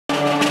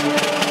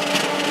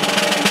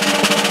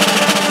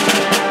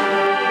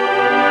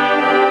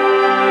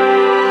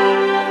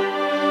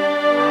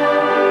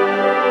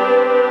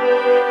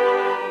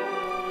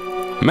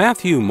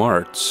Matthew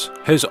Martz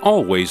has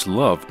always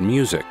loved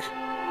music.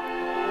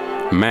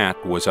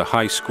 Matt was a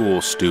high school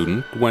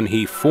student when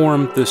he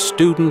formed the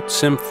Student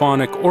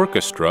Symphonic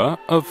Orchestra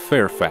of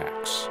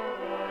Fairfax.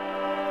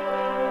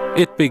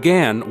 It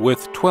began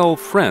with 12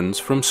 friends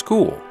from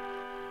school.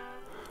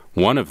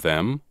 One of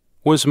them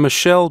was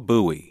Michelle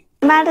Bowie.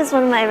 Matt is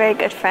one of my very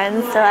good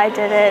friends, so I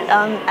did it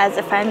as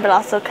a friend, but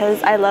also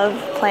because I love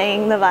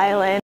playing the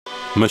violin.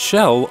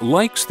 Michelle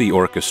likes the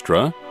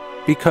orchestra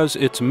because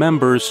its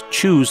members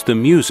choose the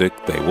music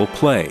they will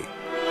play.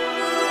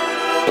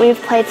 We've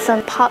played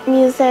some pop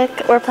music.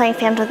 We're playing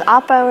Phantom of the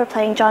Opera. We're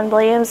playing John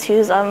Williams,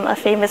 who's a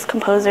famous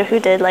composer who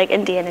did like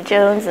Indiana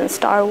Jones and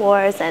Star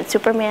Wars and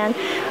Superman,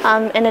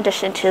 in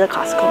addition to the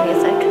classical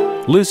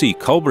music. Lizzie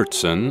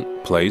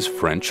Culbertson plays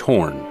French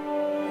horn.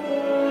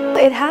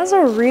 It has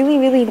a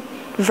really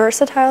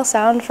versatile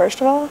sound,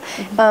 first of all.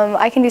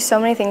 I can do so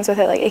many things with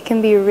it. Like, it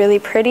can be really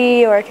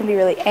pretty, or it can be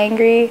really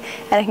angry,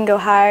 and it can go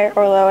high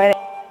or low. And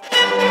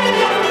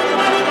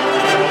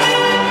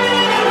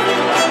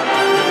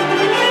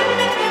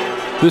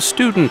the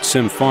Student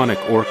Symphonic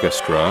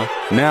Orchestra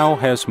now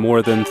has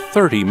more than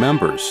 30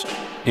 members,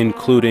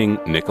 including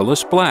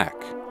Nicholas Black.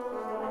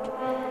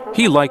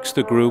 He likes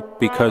the group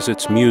because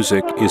its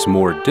music is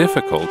more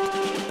difficult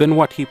than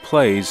what he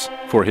plays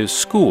for his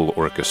school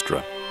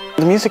orchestra.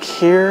 The music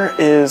here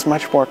is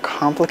much more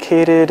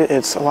complicated.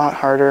 It's a lot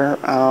harder,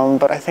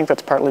 but I think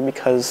that's partly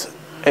because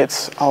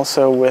it's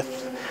also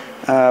with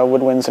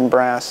woodwinds and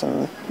brass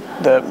and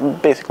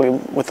basically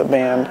with the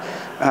band.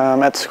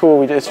 At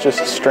school, it's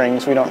just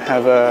strings. We don't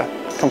have a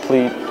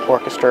complete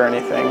orchestra or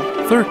anything.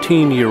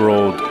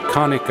 13-year-old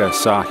Kanika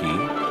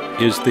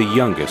Sahi is the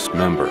youngest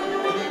member.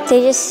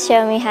 They just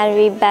show me how to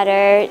be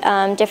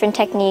better, different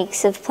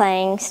techniques of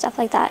playing, stuff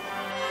like that.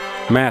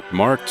 Matt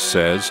Martz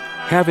says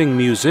having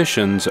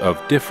musicians of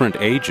different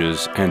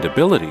ages and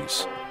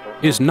abilities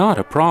is not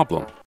a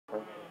problem.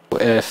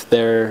 If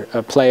they're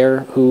a player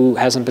who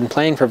hasn't been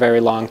playing for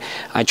very long,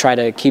 I try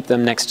to keep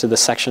them next to the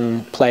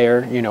section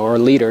player, or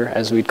leader,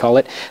 as we'd call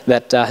it,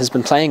 that has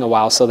been playing a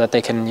while, so that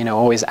they can,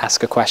 always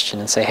ask a question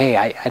and say, "Hey,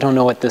 I don't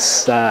know what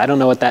this, I don't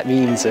know what that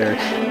means." Or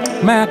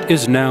Matt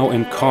is now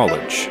in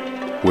college,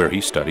 where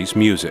he studies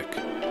music.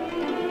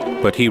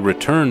 But he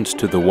returns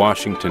to the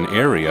Washington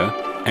area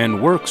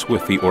and works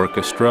with the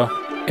orchestra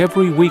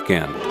every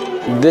weekend.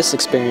 This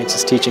experience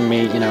is teaching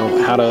me,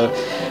 how to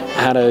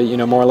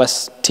more or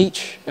less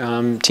teach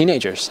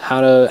teenagers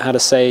how to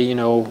say,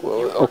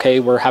 okay,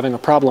 we're having a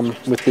problem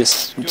with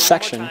this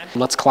section.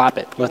 Let's clap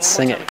it. Let's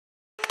sing it.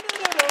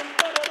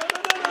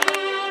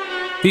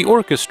 The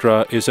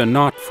orchestra is a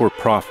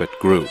not-for-profit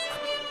group.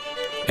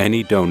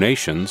 Any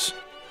donations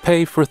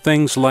pay for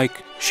things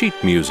like sheet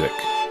music.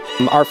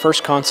 Our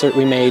first concert,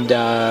 we made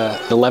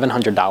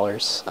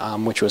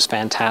 $1,100, which was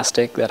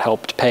fantastic. That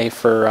helped pay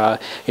for a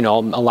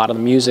lot of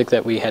the music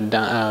that we had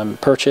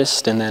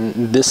purchased. And then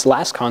this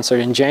last concert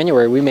in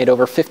January, we made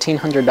over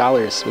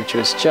 $1,500, which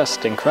was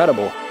just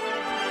incredible.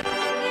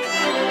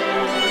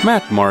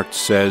 Matt Martz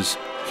says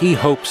he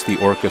hopes the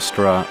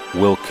orchestra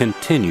will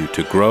continue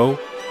to grow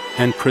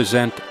and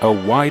present a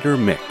wider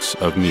mix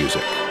of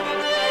music.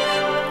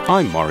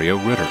 I'm Mario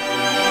Ritter.